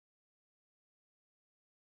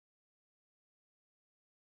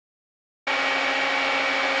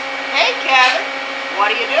Kevin. What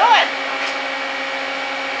are you doing?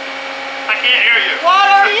 I can't hear you. What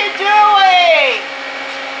are you doing?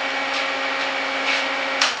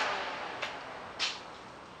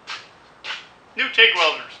 New TIG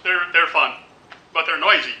welders. They're fun, but they're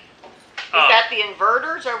noisy. Is that the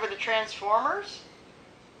inverters over the transformers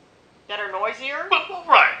that are noisier? Well,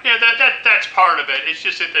 right. Yeah, that's part of it. It's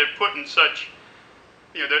just that they're putting such,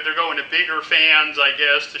 you know, they're going to bigger fans, I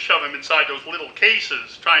guess, to shove them inside those little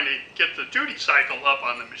cases, trying to get the duty cycle up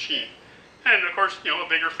on the machine. And of course, you know, a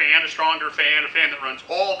bigger fan, a stronger fan, a fan that runs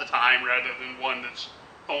all the time rather than one that's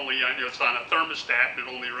only, you know, it's on a thermostat and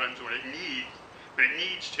it only runs when it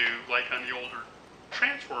needs to, like on the older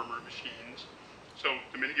transformer machines. So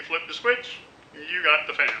the minute you flip the switch, you got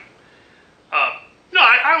the fan. No,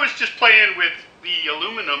 I was just playing with the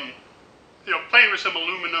aluminum, you know, playing with some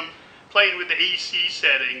aluminum, playing with the AC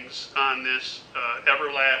settings on this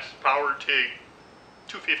Everlast POWERTIG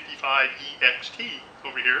 255 EXT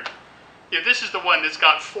over here. Yeah, this is the one that's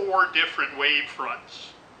got 4 different wave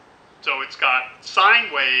fronts. So it's got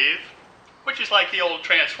sine wave, which is like the old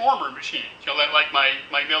transformer machine. You know, like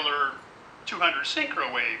my Miller 200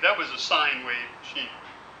 synchro wave. That was a sine wave machine.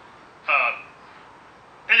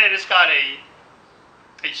 And then it's got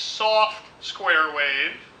a soft square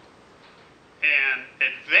wave, an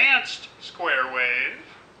advanced square wave,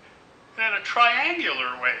 and a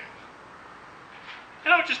triangular wave. You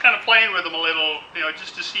know, just kind of playing with them a little, you know,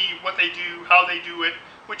 just to see what they do, how they do it,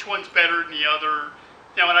 which one's better than the other.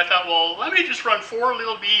 You know, and I thought, well, let me just run 4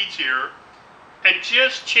 little beads here and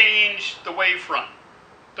just change the wavefront.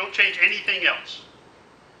 Don't change anything else.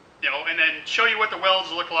 You know, and then show you what the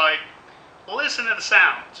welds look like. Listen to the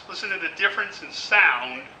sounds. Listen to the difference in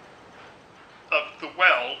sound of the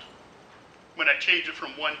weld when I change it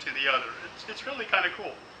from one to the other. It's really kind of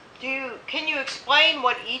cool. Can you explain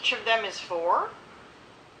what each of them is for?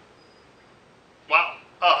 Wow.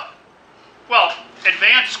 Well,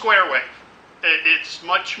 advanced square wave. It's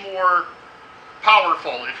much more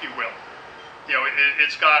powerful, if you will. You know,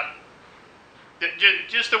 it's got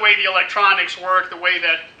just the way the electronics work, the way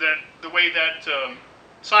that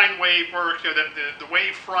sine wave works, you know, the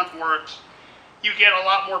wave front works. You get a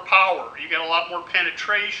lot more power. You get a lot more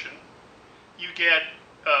penetration. You get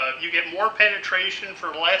more penetration for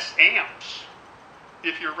less amps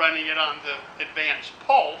if you're running it on the advanced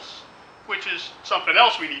pulse, which is something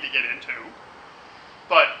else we need to get into.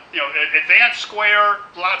 But, you know, advanced square,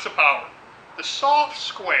 lots of power. The soft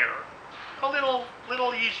square, a little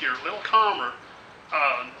easier, a little calmer,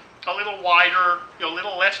 a little wider, you know, a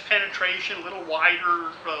little less penetration, a little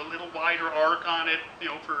wider arc on it, you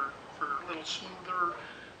know, for a little smoother.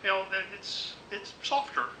 You know, it's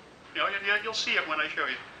softer. You know, you'll see it when I show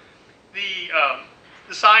you.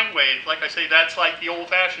 The sine wave, like I say, that's like the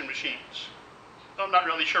old-fashioned machines. I'm not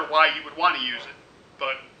really sure why you would want to use it,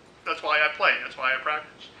 but that's why I play, that's why I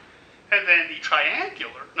practice. And then the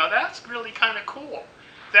triangular, now that's really kind of cool.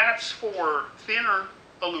 That's for thinner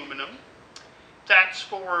aluminum. That's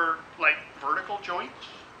for like vertical joints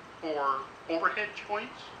or overhead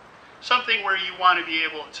joints. Something where you want to be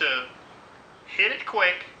able to hit it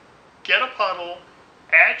quick, get a puddle,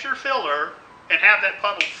 add your filler, and have that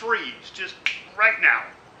puddle freeze just right now.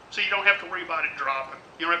 So you don't have to worry about it dropping.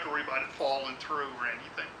 You don't have to worry about it falling through or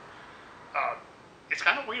anything. It's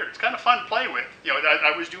kind of weird. It's kind of fun to play with. You know,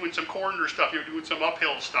 I was doing some corner stuff. You know, doing some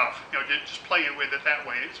uphill stuff. You know, just playing with it that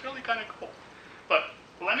way. It's really kind of cool. But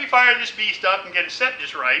let me fire this beast up and get it set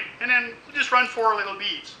just right, and then we'll just run 4 little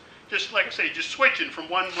beads. Just like I say, just switching from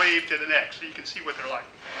one wave to the next, so you can see what they're like.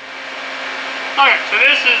 Okay, so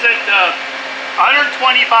this is at 125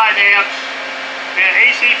 amps. The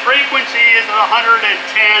AC frequency is at 110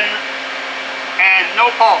 and no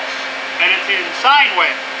pulse. And it's in sine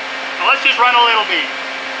wave. So let's just run a little bead.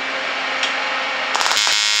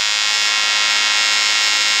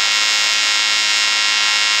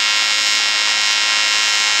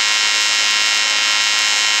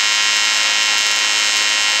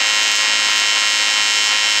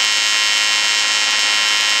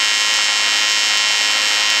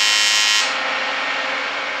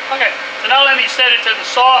 Okay, so now let me set it to the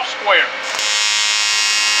soft square.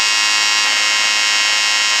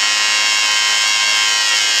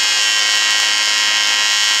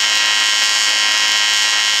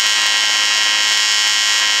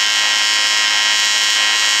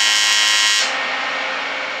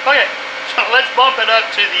 Okay, so let's bump it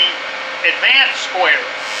up to the advanced square.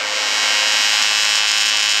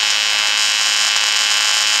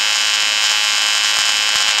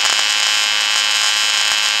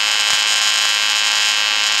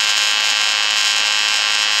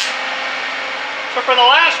 So for the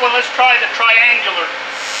last one, let's try the triangular.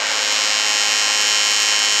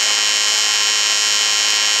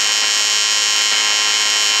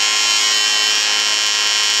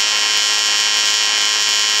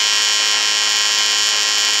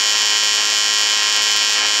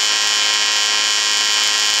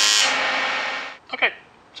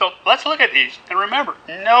 let's look at these. And remember,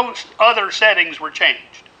 no other settings were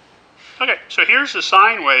changed. Okay, so here's the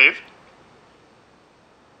sine wave.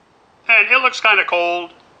 And it looks kind of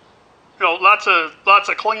cold. You know, lots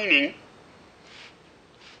of cleaning.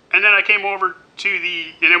 And then I came over to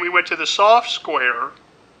and then we went to the soft square. A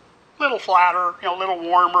little flatter, you know, a little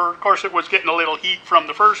warmer. Of course, it was getting a little heat from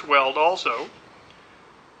the first weld also.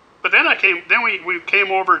 But then we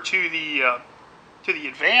came over to the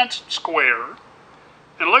advanced square,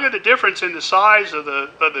 and look at the difference in the size of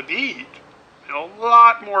the bead. You know, a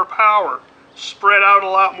lot more power, spread out a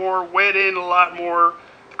lot more, wet in a lot more.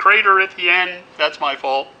 The crater at the end, that's my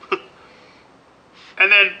fault.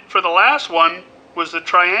 And then for the last one was the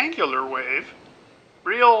triangular wave,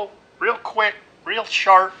 real quick, real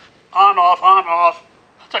sharp, on off.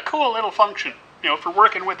 That's a cool little function. You know, for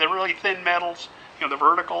working with the really thin metals. You know, the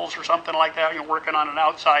verticals or something like that, you're working on an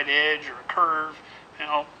outside edge or a curve, you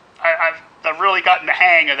know, I've really gotten the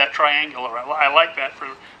hang of that triangular. I like that for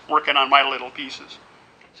working on my little pieces.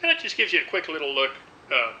 So that just gives you a quick little look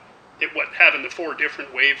at what having the 4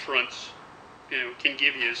 different wave fronts, you know, can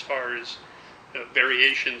give you as far as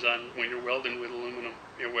variations on when you're welding with aluminum.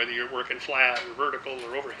 You know, whether you're working flat or vertical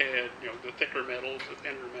or overhead, you know, the thicker metals, the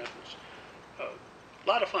thinner metals. A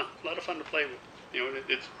lot of fun to play with. You know,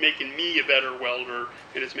 it's making me a better welder,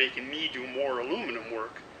 and it's making me do more aluminum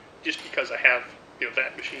work just because I have, you know,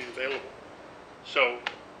 that machine available. So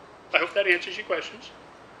I hope that answers your questions.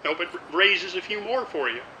 I hope it raises a few more for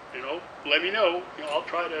you. You know, let me know. You know, I'll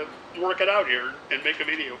try to work it out here and make a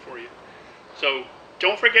video for you. So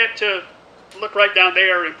don't forget to look right down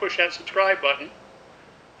there and push that subscribe button.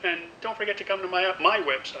 And don't forget to come to my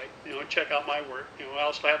website, you know, and check out my work. You know, I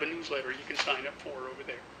also have a newsletter you can sign up for over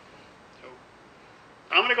there.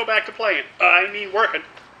 I'm going to go back to playing. I mean working.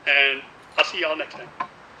 And I'll see y'all next time.